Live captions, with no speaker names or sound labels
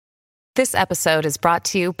This episode is brought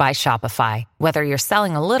to you by Shopify. Whether you're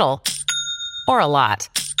selling a little or a lot,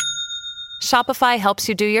 Shopify helps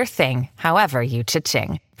you do your thing, however you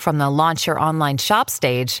cha-ching. From the launch your online shop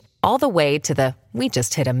stage, all the way to the we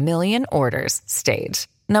just hit 1 million orders stage.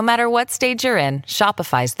 No matter what stage you're in,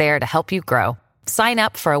 Shopify's there to help you grow. Sign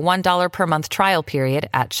up for a $1 per month trial period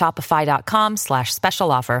at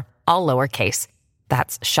shopify.com/special offer, all lowercase.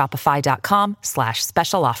 That's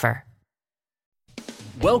shopify.com/special offer.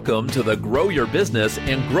 Welcome to the Grow Your Business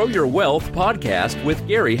and Grow Your Wealth podcast with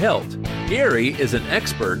Gary Helt. Gary is an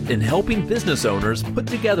expert in helping business owners put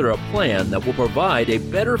together a plan that will provide a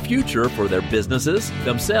better future for their businesses,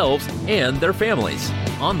 themselves, and their families.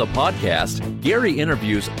 On the podcast, Gary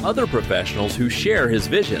interviews other professionals who share his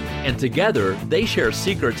vision, and together they share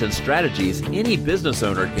secrets and strategies any business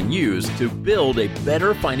owner can use to build a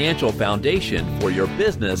better financial foundation for your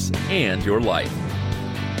business and your life.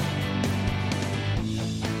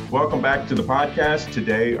 Welcome back to the podcast.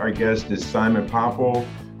 Today, our guest is Simon Popple,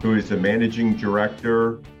 who is the managing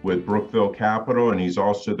director with Brookfield Capital, and he's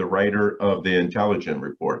also the writer of the Intelligent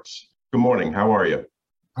Reports. Good morning. How are you?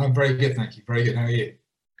 I'm very good, thank you. Very good. How are you?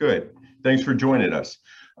 Good. Thanks for joining us.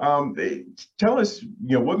 Tell us,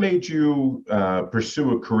 what made you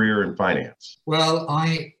pursue a career in finance? Well,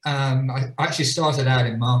 I actually started out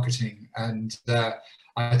in marketing, and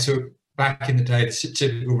I took, back in the day, the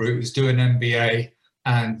typical route was do an MBA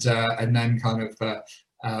and then kind of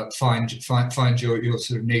find your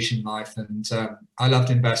sort of niche in life. And I loved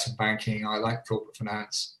investment banking. I liked corporate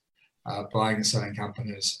finance, buying and selling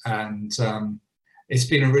companies. And it's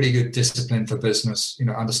been a really good discipline for business,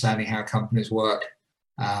 understanding how companies work,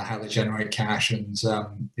 how they generate cash, and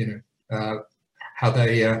how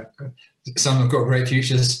they some have got great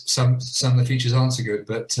futures, some of the futures aren't so good,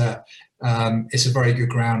 but it's a very good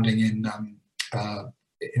grounding in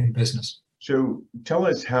business. So tell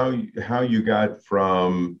us how you got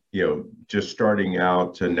from just starting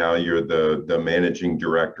out to now you're the managing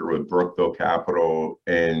director with Brookfield Capital,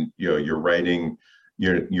 and you're writing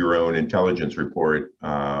your own intelligence report.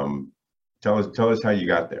 Tell us how you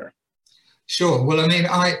got there. Sure. Well, I mean,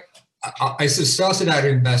 I sort of started out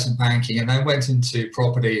in investment banking, and then went into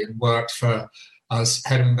property and worked as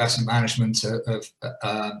head of investment management of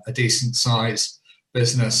a decent sized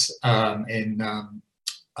business in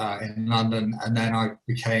London, and then I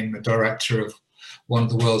became a director of one of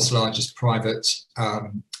the world's largest private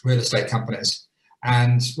real estate companies.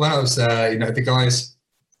 And when I was there, the guys,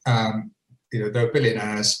 they were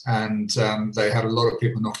billionaires, and they had a lot of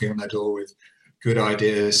people knocking on their door with good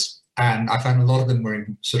ideas, and I found a lot of them were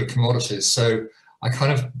in sort of commodities. So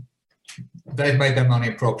they'd made their money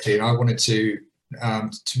in property, and I wanted to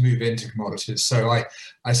move into commodities. So I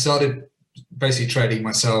started basically trading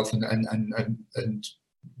myself and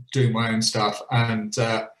doing my own stuff, and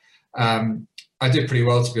I did pretty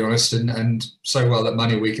well, to be honest, and so well that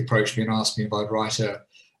Money Week approached me and asked me if I'd write a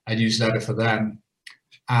newsletter for them,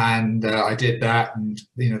 and I did that, and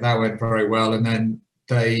that went very well, and then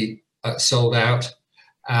they sold out,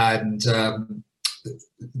 and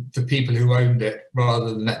the people who owned it, rather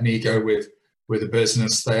than let me go with the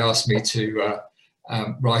business, they asked me to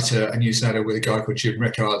write a newsletter with a guy called Jim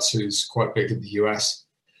Rickards, who's quite big in the US.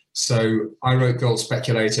 So I wrote Gold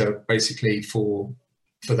Speculator basically for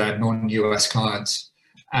their non-US clients,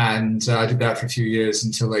 and I did that for a few years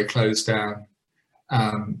until they closed down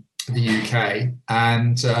the UK.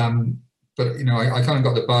 And but I kind of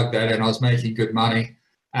got the bug there, and I was making good money,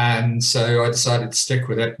 and so I decided to stick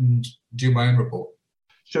with it and do my own report.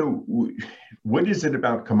 So what is it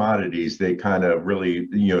about commodities that kind of really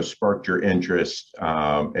sparked your interest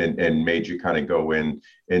and made you kind of go in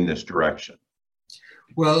this direction?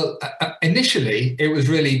 Well, initially, it was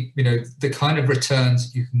really, the kind of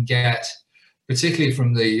returns you can get, particularly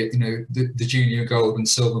from the junior gold and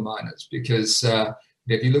silver miners, because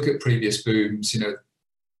if you look at previous booms, the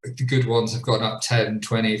good ones have gone up 10,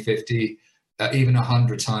 20, 50, even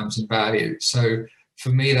 100 times in value. So for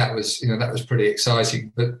me, that was pretty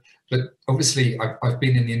exciting. But obviously, I've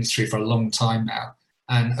been in the industry for a long time now,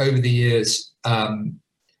 and over the years,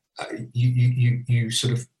 you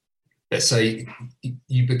sort of, let's say,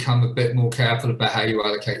 you become a bit more careful about how you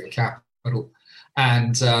allocate your capital.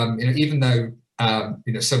 And even though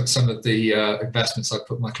some of the investments I've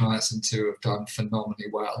put my clients into have done phenomenally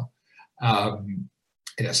well,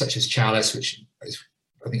 such as Chalice, which is,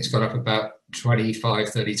 I think it's gone up about 25,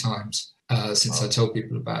 30 times since I told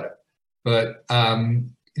people about it. But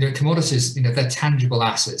commodities, they're tangible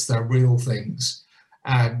assets, they're real things,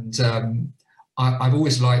 and I've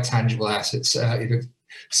always liked tangible assets.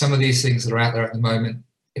 Some of these things that are out there at the moment,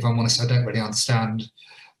 if I'm honest, I don't really understand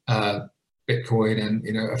Bitcoin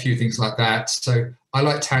and, a few things like that. So I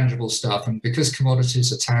like tangible stuff. And because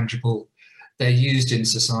commodities are tangible, they're used in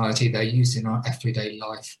society, they're used in our everyday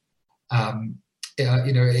life.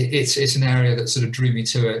 It's an area that sort of drew me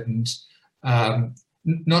to it. And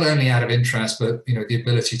not only out of interest, but, the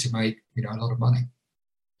ability to make, a lot of money.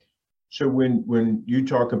 So when you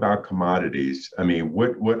talk about commodities, I mean,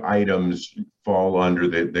 what items fall under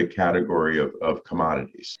the category of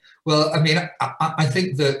commodities? Well, I mean, I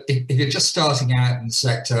think that if you're just starting out in the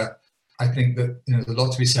sector, I think that there's a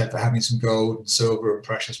lot to be said for having some gold and silver and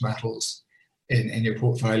precious metals in your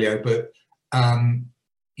portfolio. But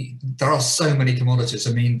there are so many commodities.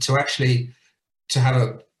 I mean, to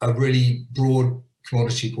have a really broad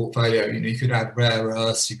commodity portfolio, you could add rare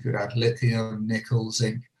earths, you could add lithium, nickel,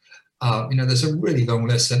 zinc. There's a really long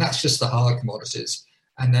list, and that's just the hard commodities.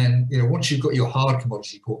 And then, once you've got your hard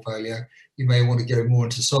commodity portfolio, you may want to go more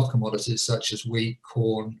into soft commodities such as wheat,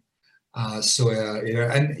 corn,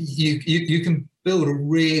 soya. And you can build a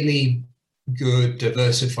really good,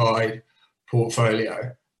 diversified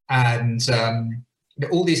portfolio. And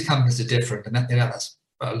all these companies are different, and that's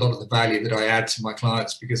a lot of the value that I add to my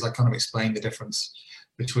clients, because I kind of explain the difference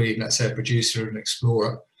between, let's say, a producer and an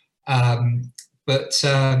explorer. But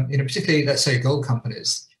particularly, let's say, gold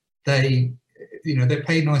companies, they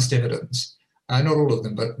pay nice dividends. Not all of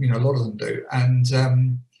them, but a lot of them do. And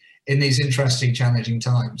in these interesting, challenging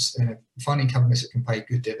times, finding companies that can pay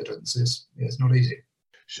good dividends is not easy.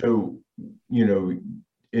 So,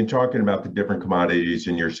 in talking about the different commodities,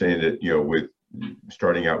 and you're saying that with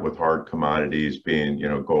starting out with hard commodities being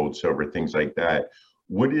gold, silver, things like that,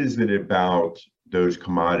 what is it about those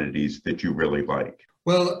commodities that you really like?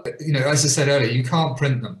 Well, as I said earlier, you can't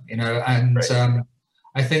print them, and right.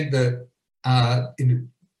 I think that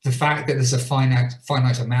the fact that there's a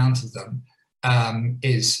finite amount of them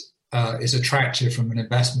is attractive from an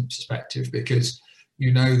investment perspective, because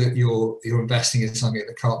that you're investing in something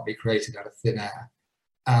that can't be created out of thin air.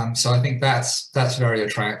 So I think that's very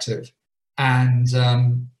attractive, and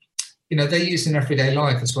they're used in everyday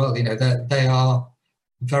life as well. They are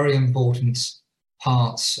very important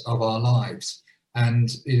parts of our lives. And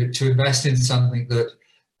to invest in something that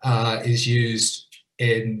is used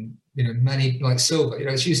in many, like silver,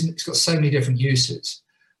 it's got so many different uses.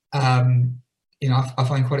 I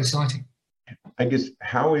find quite exciting. I guess,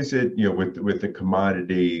 how is it with the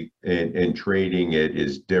commodity and trading it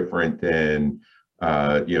is different than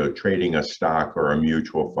trading a stock or a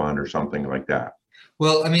mutual fund or something like that?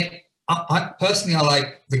 Well, I mean, I personally, I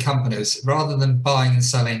like the companies rather than buying and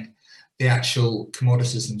selling the actual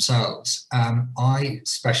commodities themselves. I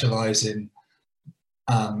specialize in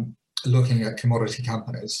looking at commodity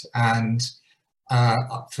companies, and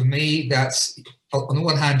for me, that's, on the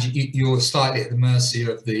one hand, you're slightly at the mercy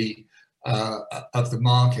of the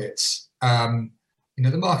markets. The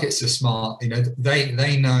markets are smart.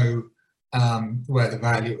 They know where the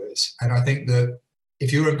value is, and I think that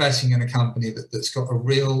if you're investing in a company that's got a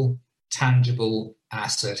real tangible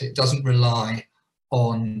asset, it doesn't rely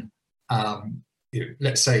on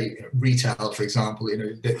let's say retail, for example.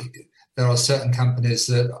 There are certain companies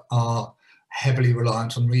that are heavily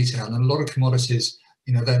reliant on retail, and a lot of commodities,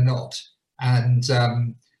 they're not. And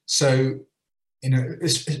so,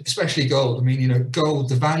 especially gold. I mean, gold,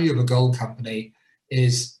 the value of a gold company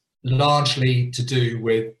is largely to do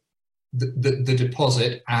with the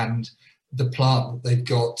deposit and the plant that they've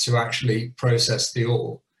got to actually process the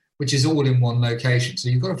ore, which is all in one location. So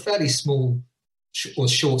you've got a fairly small or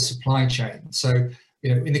short supply chain. So,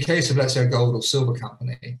 in the case of, let's say, a gold or silver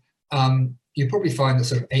company, you probably find that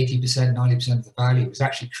sort of 80%, 90% of the value is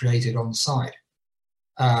actually created on site.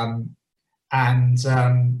 I like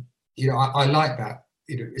that,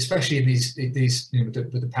 especially in these with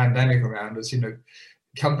the pandemic around us,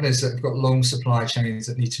 companies that have got long supply chains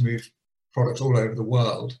that need to move products all over the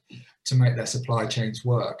world to make their supply chains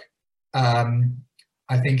work, I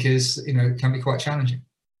think can be quite challenging.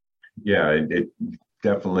 Yeah, it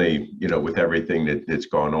definitely, with everything that's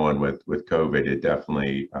gone on with COVID, it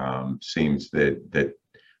definitely seems that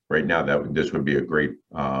right now that this would be a great,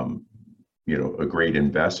 a great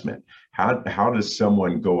investment. How does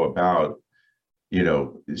someone go about,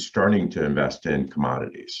 starting to invest in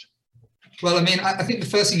commodities? Well, I mean, I think the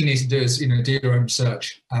first thing you need to do is, do your own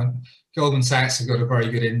research. Goldman Sachs have got a very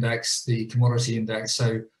good index, the commodity index.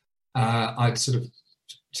 So I'd sort of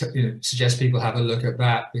suggest people have a look at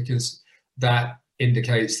that, because that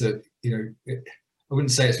indicates that I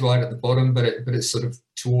wouldn't say it's right at the bottom, but it's sort of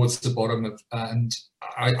towards the bottom of, and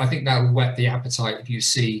I think that will whet the appetite if you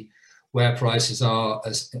see where prices are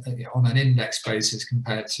as on an index basis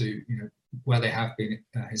compared to where they have been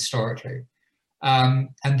historically. And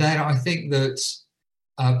then I think that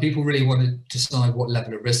people really want to decide what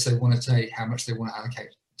level of risk they want to take, how much they want to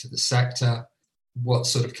allocate to the sector, what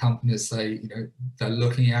sort of companies they're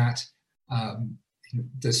looking at.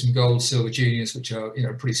 There's some gold, silver juniors, which are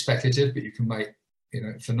pretty speculative, but you can make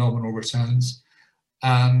phenomenal returns.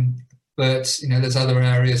 But there's other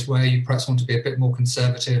areas where you perhaps want to be a bit more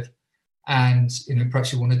conservative, and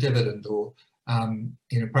perhaps you want a dividend, or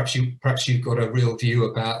perhaps you've got a real view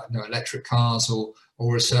about electric cars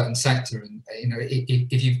or a certain sector, and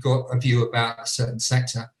if you've got a view about a certain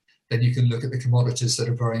sector, then you can look at the commodities that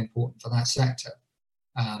are very important for that sector.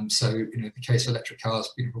 So in the case of electric cars,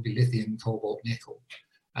 probably lithium, cobalt, nickel.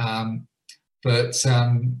 I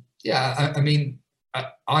mean,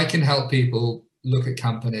 I can help people look at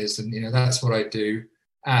companies, and that's what I do.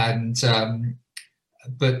 And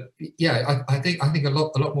but yeah, I think a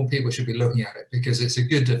lot more people should be looking at it, because it's a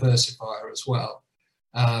good diversifier as well,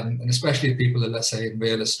 and especially if people are, let's say, in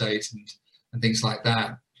real estate and things like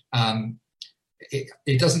that.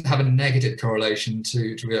 It doesn't have a negative correlation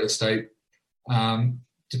to real estate,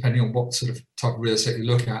 depending on what sort of type of real estate you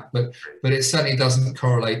look at, but it certainly doesn't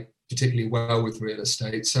correlate particularly well with real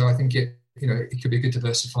estate. So I think it could be a good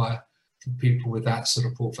diversifier for people with that sort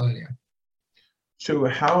of portfolio. So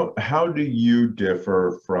how do you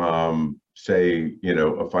differ from, say,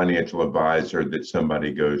 a financial advisor that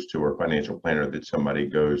somebody goes to, or financial planner that somebody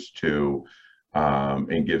goes to,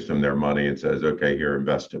 and gives them their money and says, okay, here,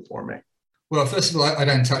 invest it for me? Well, first of all, I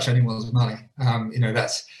don't touch anyone's money.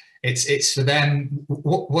 It's for them.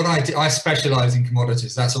 What I do, I specialize in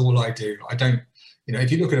commodities. That's all I do. I don't,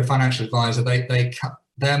 if you look at a financial advisor,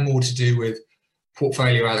 they're more to do with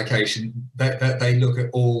portfolio allocation. They look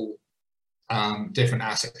at all different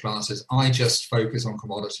asset classes. I just focus on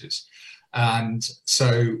commodities. And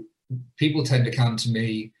so people tend to come to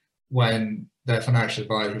me when their financial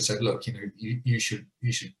advisor has said, look, you should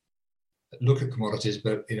look at commodities,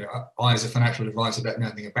 but I as a financial advisor don't know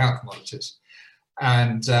anything about commodities.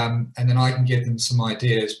 And then I can give them some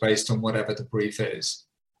ideas based on whatever the brief is,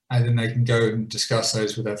 and then they can go and discuss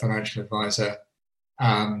those with their financial advisor,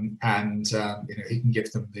 and he can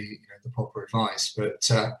give them the proper advice. But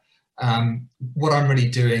what I'm really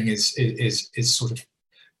doing is sort of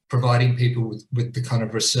providing people with the kind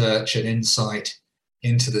of research and insight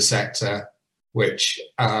into the sector, which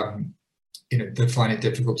they find it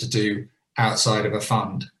difficult to do outside of a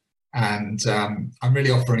fund. And I'm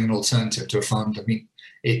really offering an alternative to a fund. I mean,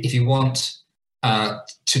 if you want to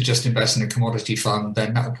just invest in a commodity fund,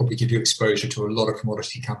 then that will probably give you exposure to a lot of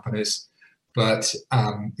commodity companies. But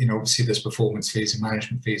obviously there's performance fees and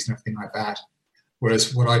management fees and everything like that.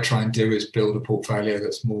 Whereas what I try and do is build a portfolio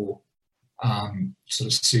that's more sort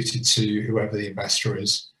of suited to whoever the investor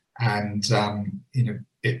is, and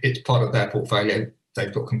it's part of their portfolio.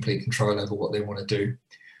 They've got complete control over what they want to do,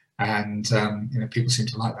 and people seem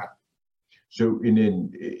to like that. So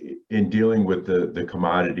in dealing with the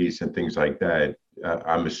commodities and things like that,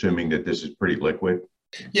 I'm assuming that this is pretty liquid.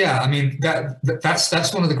 Yeah, I mean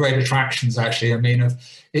that's one of the great attractions, actually. I mean,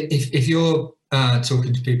 if you're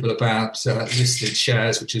talking to people about listed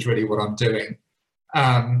shares, which is really what I'm doing,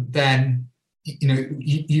 then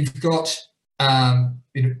you've got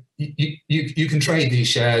you can trade these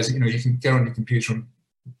shares. You can get on your computer and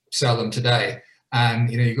sell them today,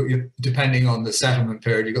 and you've got depending on the settlement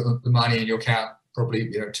period, you've got the money in your account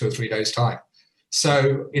probably 2 or 3 days time.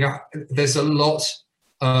 So there's a lot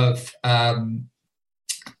of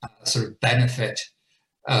sort of benefit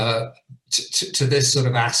to this sort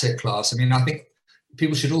of asset class. I mean, I think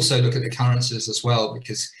people should also look at the currencies as well,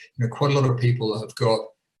 because quite a lot of people have got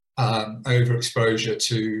overexposure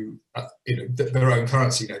to their own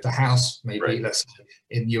currency. The house maybe, right, let's say,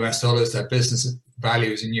 in US dollars, their business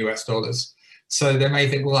value is in US dollars. So they may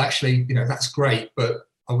think, well, actually, that's great, but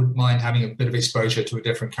I wouldn't mind having a bit of exposure to a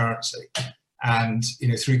different currency. And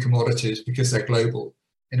through commodities, because they're global,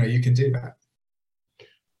 you can do that.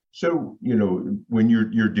 So when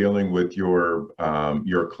you're dealing with your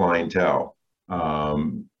clientele,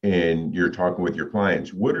 and you're talking with your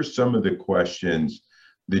clients, what are some of the questions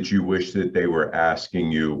that you wish that they were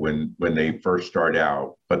asking you when they first start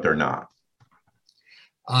out, but they're not?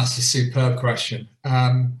 That's a superb question.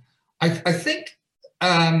 I think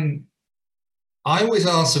I always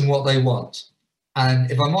ask them what they want.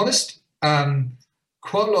 And if I'm honest,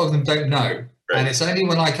 quite a lot of them don't know. Right. And it's only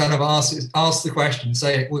when I kind of ask the question,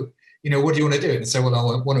 say, well, what do you want to do? And they say, well, I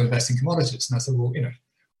want to invest in commodities. And I say, well,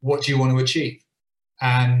 what do you want to achieve?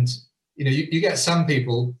 And, you get some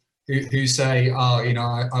people who say, I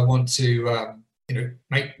want to,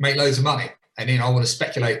 make loads of money. And, I want to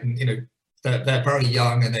speculate. And, they're very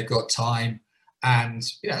young and they've got time. And,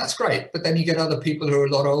 that's great. But then you get other people who are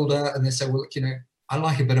a lot older and they say, well, I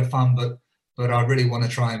like a bit of fun, but I really want to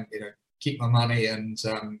try and, keep my money and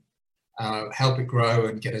help it grow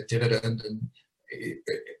and get a dividend. And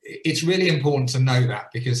it's really important to know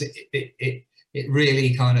that, because it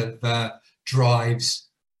really kind of drives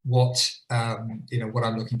what what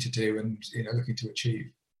I'm looking to do and looking to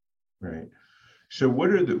achieve. Right. So what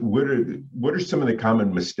are some of the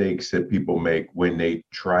common mistakes that people make when they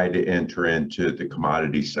try to enter into the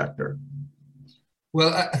commodity sector?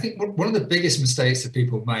 Well, I think one of the biggest mistakes that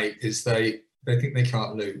people make is they think they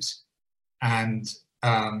can't lose, and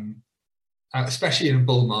especially in a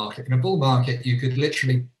bull market. In a bull market, you could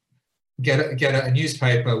literally get a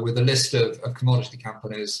newspaper with a list of commodity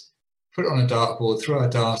companies, put it on a dartboard, throw a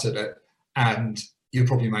dart at it, and you'll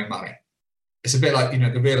probably make money. It's a bit like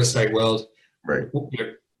the real estate world. Right.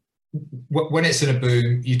 When it's in a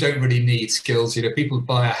boom, you don't really need skills. People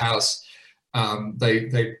buy a house,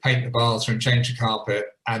 they paint the bathroom, change the carpet,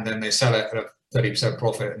 and then they sell it at a 30%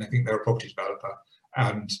 profit, and they think they're a property developer.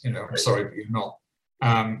 And I'm sorry, but you're not.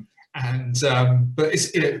 But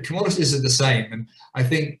it's commodities are the same, and I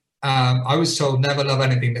think I was told never love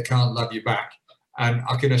anything that can't love you back. And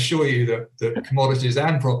I can assure you that commodities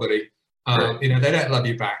and property, right. They don't love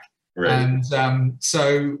you back. Right. And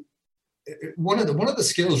so one of the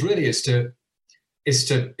skills really is to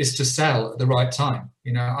sell at the right time.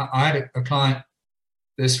 I had a client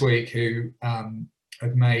this week who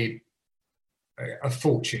had made a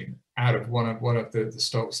fortune out of one of the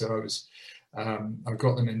stocks that I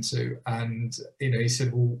got them into, and he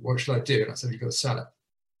said, "Well, what should I do?" And I said, "You've got to sell it."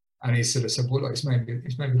 And he sort of said, "Well, look, it's made me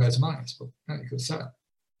loads of money." I said, "Well, no, you've got to sell it."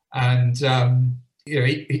 And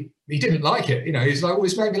he didn't like it. He's like, "Well,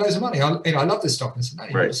 it's made me loads of money. I love this stock." And I said, "No,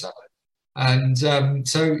 you've got to sell it." And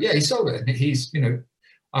so yeah, he sold it. And he's the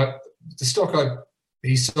stock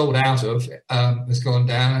he sold out of has gone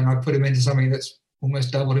down, and I put him into something that's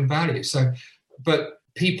almost doubled in value. So, but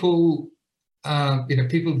people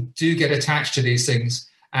people do get attached to these things,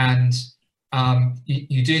 and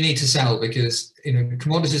you do need to sell, because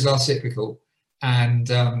commodities are cyclical, and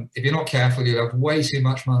if you're not careful, you'll have way too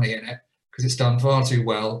much money in it because it's done far too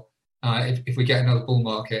well. If we get another bull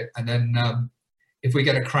market, and then if we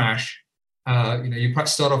get a crash, you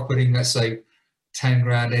perhaps start off putting, let's say, 10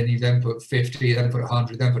 grand in, you then put 50, then put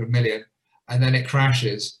 100, then put $1 million, and then it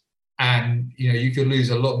crashes, and you could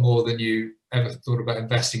lose a lot more than you ever thought about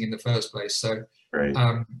investing in the first place. So right.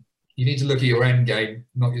 You need to look at your end game,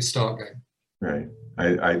 not your start game. Right.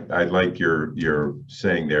 I like your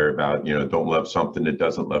saying there about don't love something that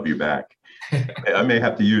doesn't love you back. I may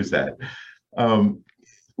have to use that.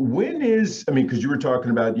 Because you were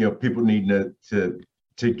talking about people needing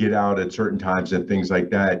to get out at certain times and things like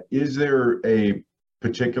that. Is there a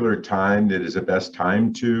particular time that is the best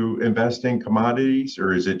time to invest in commodities,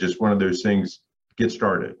 or is it just one of those things, get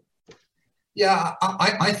started? Yeah,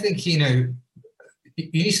 I think, you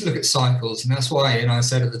need to look at cycles. And that's why, I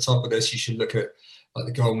said at the top of this, you should look at like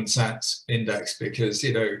the Goldman Sachs index, because,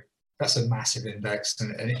 that's a massive index,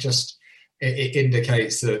 and it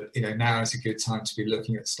indicates that, now is a good time to be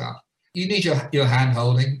looking at stuff. You need your hand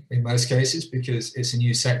holding in most cases, because it's a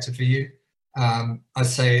new sector for you. I'd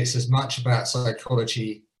say it's as much about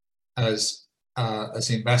psychology as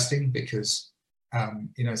investing, because,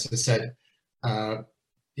 as I said,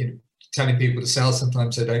 telling people to sell,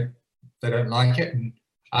 sometimes they don't like it. And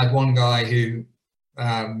I had one guy who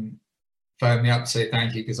phoned me up to say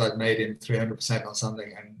thank you because I'd made him 300% on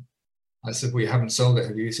something, and I said, "Well, you haven't sold it,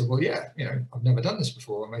 have you?" He said, "Well, yeah, I've never done this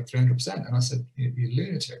before. I made 300%." And I said, "You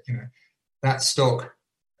lunatic, that stock,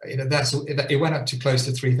 it went up to close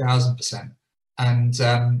to 3,000%, and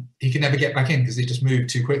he can never get back in because it just moved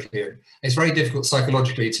too quickly. And it's very difficult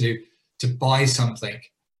psychologically to buy something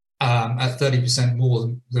at 30%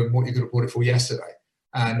 more than what you could have bought it for yesterday.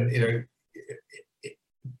 And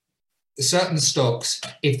certain stocks,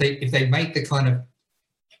 if they make the kind of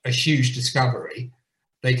a huge discovery,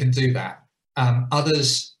 they can do that.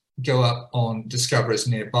 Others go up on discoveries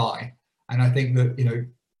nearby, and I think that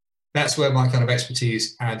that's where my kind of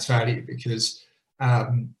expertise adds value, because I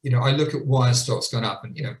look at why a stock's gone up,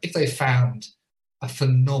 and if they found a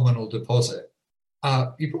phenomenal deposit,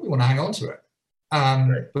 you probably want to hang on to it.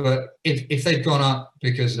 Right. But if they've gone up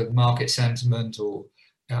because of market sentiment or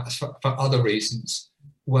for other reasons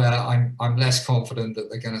where I'm less confident that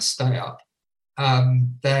they're going to stay up,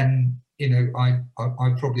 then I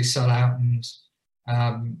probably sell out, and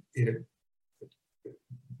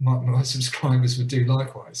my subscribers would do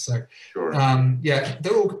likewise. So sure.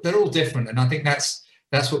 They're all different, and I think that's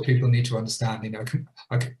what people need to understand.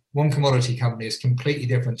 One commodity company is completely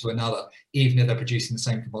different to another, even if they're producing the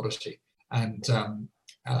same commodity. And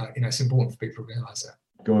it's important for people to realize that.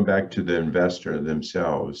 Going back to the investor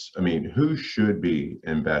themselves, I mean, who should be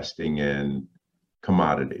investing in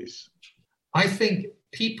commodities? I think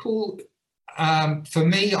people, for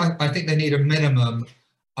me, I think they need a minimum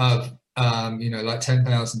of, like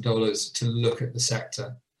 $10,000 to look at the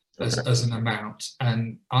sector as an amount.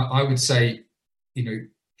 And I would say,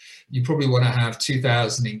 you probably want to have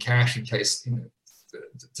 2,000 in cash in case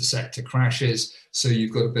the sector crashes. So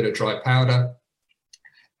you've got a bit of dry powder.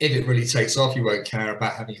 If it really takes off, you won't care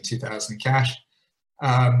about having 2,000 in cash.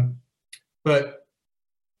 But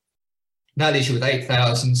that leaves you with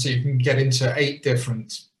 8,000, so you can get into 8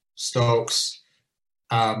 different stocks.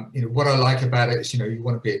 What I like about it is, you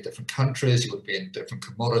want to be in different countries, you want to be in different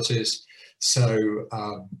commodities. So,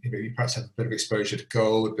 you perhaps have a bit of exposure to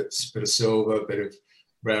gold, a bit of silver, a bit of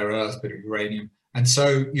rare earth, a bit of uranium. And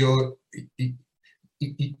so you're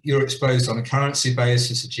exposed on a currency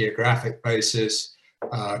basis, a geographic basis,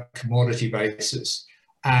 commodity basis.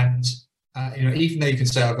 And, even though you can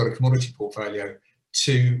say I've got a commodity portfolio,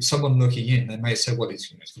 to someone looking in, they may say, well,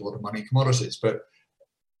 it's a lot of money in commodities. But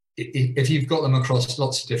if you've got them across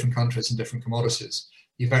lots of different countries and different commodities,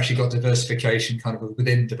 you've actually got diversification kind of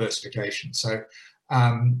within diversification. So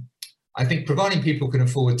I think providing people can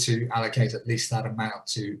afford to allocate at least that amount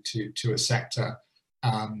to a sector,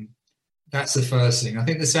 that's the first thing. I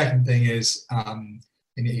think the second thing is,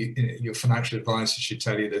 your financial advisor should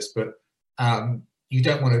tell you this, but you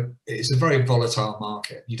don't want to, it's a very volatile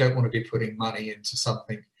market. You don't want to be putting money into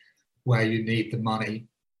something where you need the money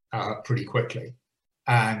pretty quickly.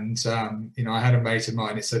 And, I had a mate of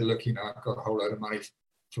mine who said, look, I've got a whole load of money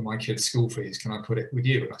for my kids' school fees. Can I put it with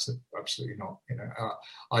you? And I said, absolutely not.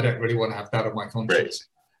 I don't really want to have that on my conscience.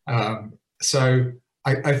 Right. So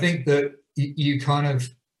I think that you kind of,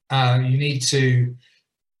 you need to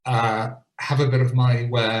have a bit of money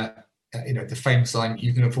where, the famous line,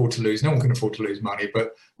 you can afford to lose. No one can afford to lose money,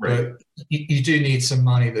 but, right. But you do need some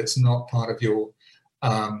money that's not part of your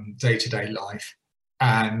day-to-day life.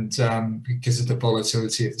 And because of the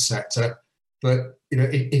volatility of the sector. But,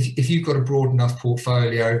 if you've got a broad enough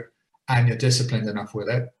portfolio and you're disciplined enough with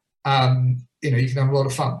it, you can have a lot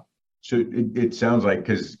of fun. So it sounds like,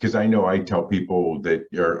 because I know I tell people that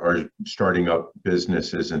are starting up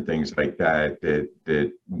businesses and things like that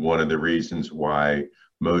one of the reasons why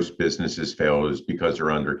most businesses fail is because they're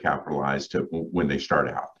undercapitalized when they start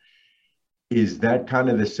out. Is that kind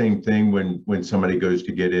of the same thing when somebody goes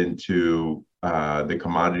to get into the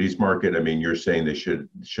commodities market? I mean, you're saying they should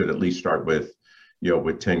at least start with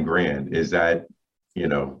 10 grand. Is that,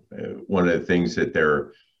 one of the things that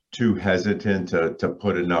they're too hesitant to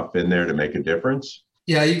put enough in there to make a difference?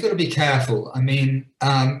 Yeah, you've got to be careful. I mean,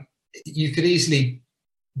 you could easily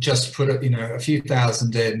just put a few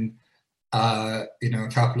thousand in, a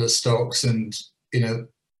couple of stocks, and they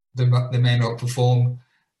may not perform,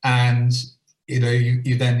 and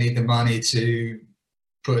you then need the money to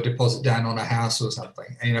put a deposit down on a house or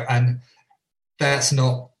something, and that's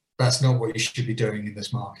not what you should be doing in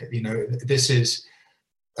this market. This is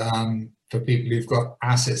for people who've got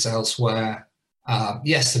assets elsewhere.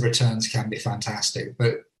 Yes, the returns can be fantastic,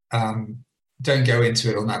 but don't go into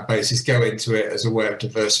it on that basis. Go into it as a way of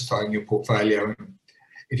diversifying your portfolio. And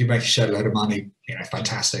if you make a shed load of money,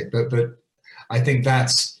 fantastic. But I think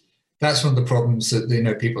that's one of the problems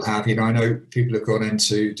that people have. I know people have gone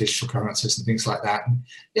into digital currencies and things like that. And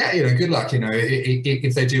good luck.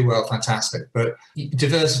 If they do well, fantastic. But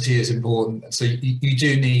diversity is important. So you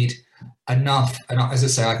do need enough. And as I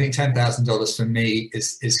say, I think $10,000 for me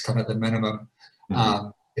is kind of the minimum.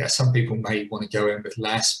 Mm-hmm. Some people may want to go in with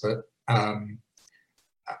less, but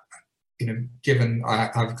given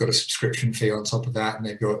I've got a subscription fee on top of that, and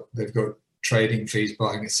they've got trading fees,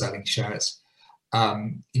 buying and selling shares.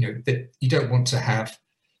 That you don't want to have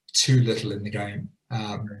too little in the game.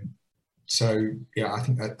 I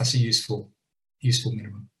think that's a useful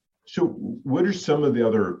minimum. So what are some of the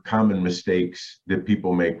other common mistakes that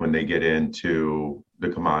people make when they get into the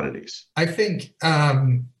commodities? I think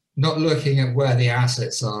not looking at where the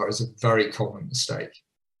assets are is a very common mistake.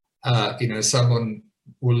 Someone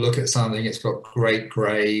will look at something, it's got great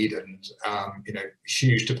grade and,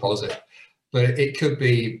 huge deposit, but it could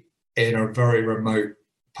be in a very remote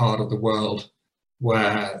part of the world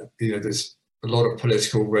where, there's a lot of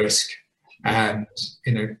political risk, and,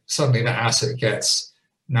 suddenly that asset gets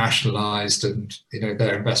nationalized and,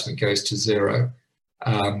 their investment goes to zero.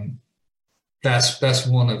 That's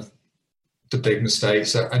one of the big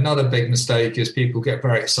mistakes. Another big mistake is people get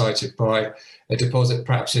very excited by a deposit,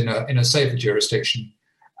 perhaps in a safer jurisdiction.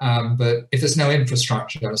 But if there's no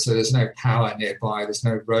infrastructure, so there's no power nearby, there's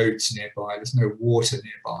no roads nearby, there's no water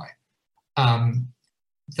nearby,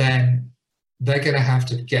 then they're going to have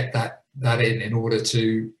to get that in order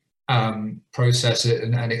to process it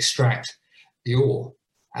and extract the ore.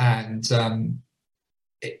 And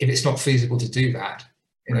if it's not feasible to do that,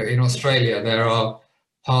 in Australia, there are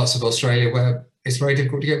parts of Australia where it's very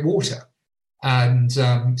difficult to get water. And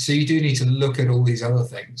so you do need to look at all these other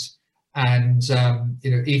things. And,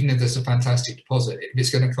 even if there's a fantastic deposit, if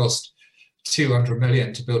it's going to cost 200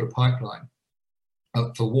 million to build a pipeline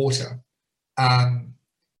for water,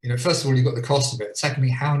 first of all, you've got the cost of it. Secondly,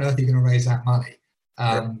 how on earth are you going to raise that money?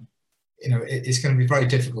 It's going to be very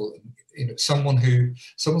difficult. Someone's going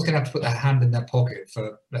to have to put their hand in their pocket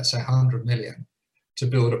for, let's say, 100 million to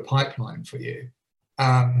build a pipeline for you.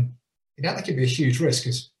 That could be a huge risk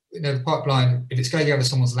because, the pipeline, if it's going over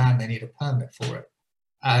someone's land, they need a permit for it.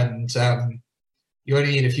 And you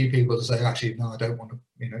only need a few people to say, actually, no, I don't want to,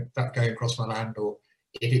 that going across my land, or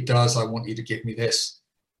if it does, I want you to give me this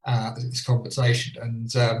compensation.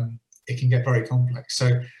 And it can get very complex.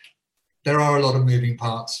 So there are a lot of moving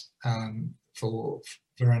parts for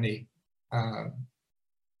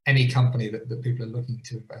any company that people are looking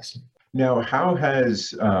to invest in. Now, how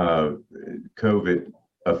has COVID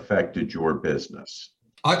affected your business?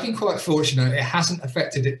 I've been quite fortunate. It hasn't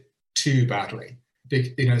affected it too badly.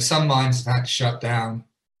 Some mines have had to shut down,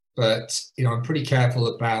 but I'm pretty careful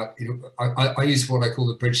about. I use what I call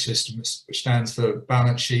the bridge system, which stands for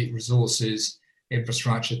balance sheet, resources,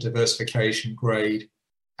 infrastructure, diversification, grade,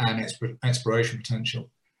 and exploration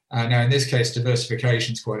potential. Now, in this case,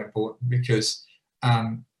 diversification is quite important because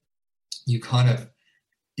you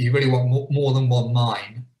really want more than one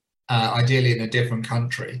mine, ideally in a different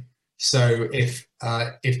country. So if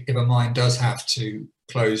a mine does have to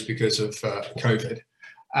close because of COVID,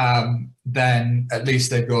 then at least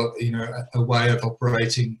they've got a way of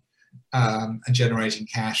operating and generating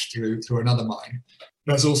cash through another mine.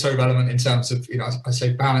 That's also relevant in terms of I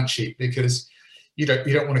say balance sheet, because you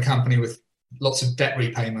don't want a company with lots of debt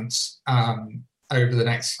repayments over the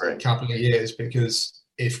next couple of years, because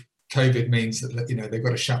if COVID means that they've got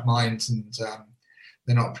to shut mines and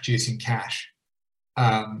they're not producing cash.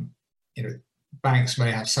 Banks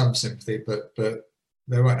may have some sympathy, but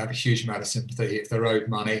they won't have a huge amount of sympathy if they're owed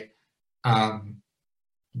money.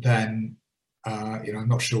 Then I'm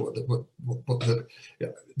not sure what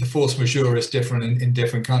the force majeure is different in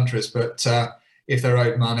different countries, but if they're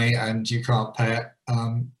owed money and you can't pay it,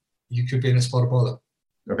 you could be in a spot of bother.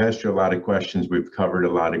 I've asked you a lot of questions. We've covered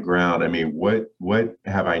a lot of ground. I mean, what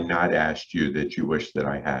have I not asked you that you wish that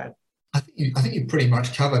I had? I think you pretty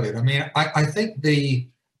much covered it. I mean, I think the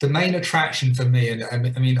main attraction for me, and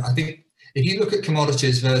I think if you look at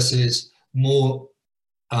commodities versus more,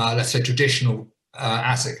 let's say, traditional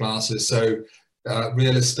asset classes, so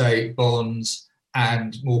real estate, bonds,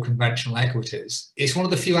 and more conventional equities, it's one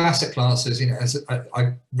of the few asset classes, as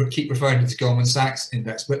I keep referring to the Goldman Sachs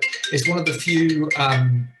index, but it's one of the few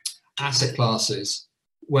asset classes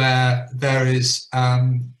where there is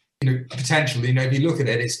potential. If you look at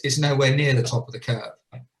it, it's nowhere near the top of the curve.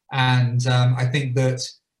 And I think that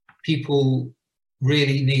people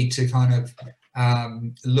really need to kind of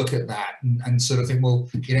look at that and sort of think, well,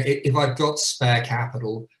 if I've got spare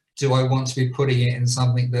capital, do I want to be putting it in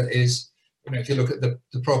something that is, if you look at the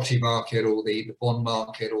property market or the bond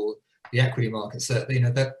market or the equity markets, that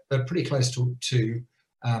they're pretty close to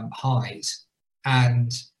highs.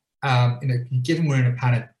 And given we're in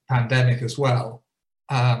a pandemic as well,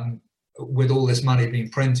 with all this money being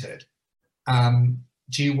printed,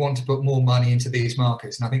 do you want to put more money into these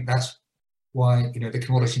markets? And I think that's why the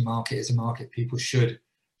commodity market is a market people should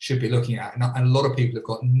be looking at, and a lot of people have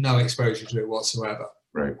got no exposure to it whatsoever.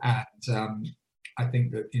 Right. And I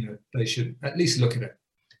think that they should at least look at it.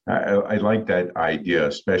 I like that idea,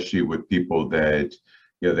 especially with people that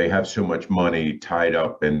they have so much money tied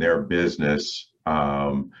up in their business,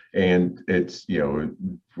 and it's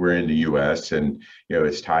we're in the U.S. and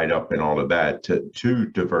it's tied up in all of that to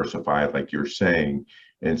diversify, like you're saying,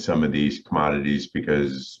 in some of these commodities,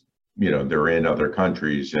 because they're in other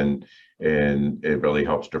countries and it really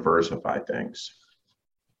helps diversify things.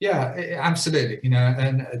 Yeah, absolutely.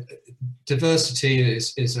 And diversity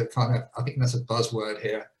is a kind of, I think that's a buzzword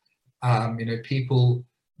here. People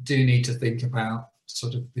do need to think about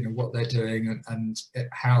sort of what they're doing and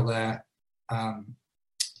how their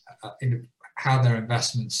how their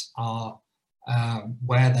investments are,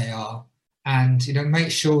 where they are, and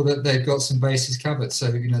make sure that they've got some bases covered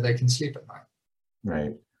so they can sleep at night.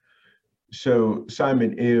 Right. So,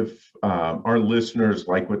 Simon, if our listeners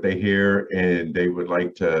like what they hear and they would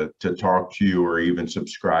like to talk to you or even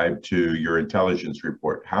subscribe to your intelligence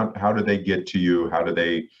report, how do they get to you? How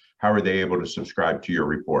are they able to subscribe to your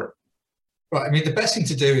report? Right. I mean, the best thing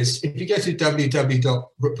to do is if you go to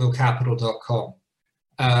www.brookvillecapital.com,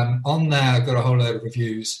 on there, I've got a whole load of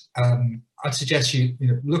reviews. I'd suggest you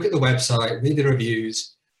look at the website, read the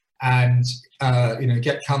reviews, and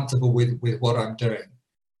get comfortable with what I'm doing.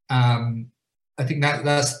 I think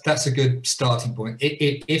that's a good starting point.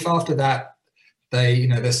 If after that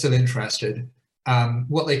they're still interested,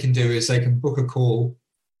 what they can do is they can book a call,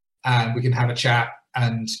 and we can have a chat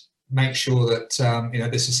and make sure that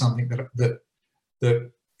this is something that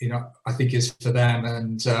I think is for them,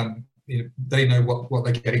 and they know what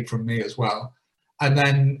they're getting from me as well. And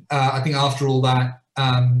then I think after all that,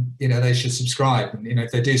 they should subscribe. And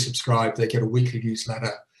if they do subscribe, they get a weekly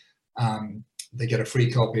newsletter. They get a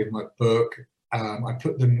free copy of my book. I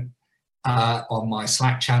put them on my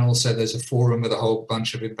Slack channel, so there's a forum with a whole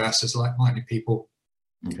bunch of investors, like-minded people,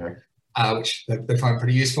 which they find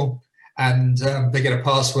pretty useful. And they get a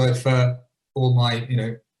password for all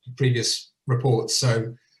my previous reports.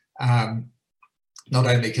 So not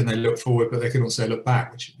only can they look forward, but they can also look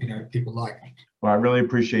back, which people like. Well, I really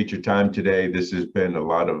appreciate your time today. This has been a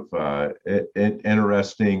lot of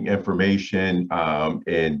interesting information,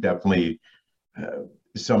 and definitely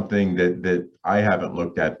something that I haven't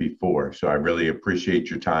looked at before. So I really appreciate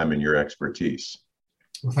your time and your expertise.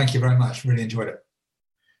 Well, thank you very much. Really enjoyed it.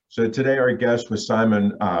 So today our guest was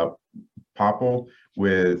Simon Popple,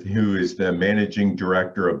 who is the managing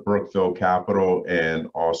director of Brookville Capital and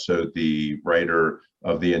also the writer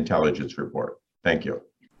of the Intelligence Report. Thank you.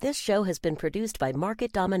 This show has been produced by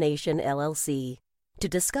Market Domination, LLC. To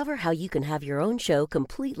discover how you can have your own show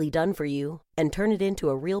completely done for you and turn it into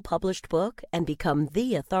a real published book and become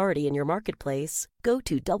the authority in your marketplace, go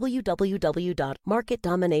to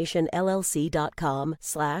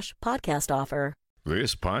www.marketdominationllc.com/podcast offer.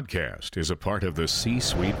 This podcast is a part of the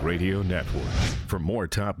C-Suite Radio Network. For more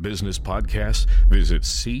top business podcasts, visit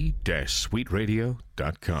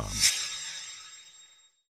c-suiteradio.com.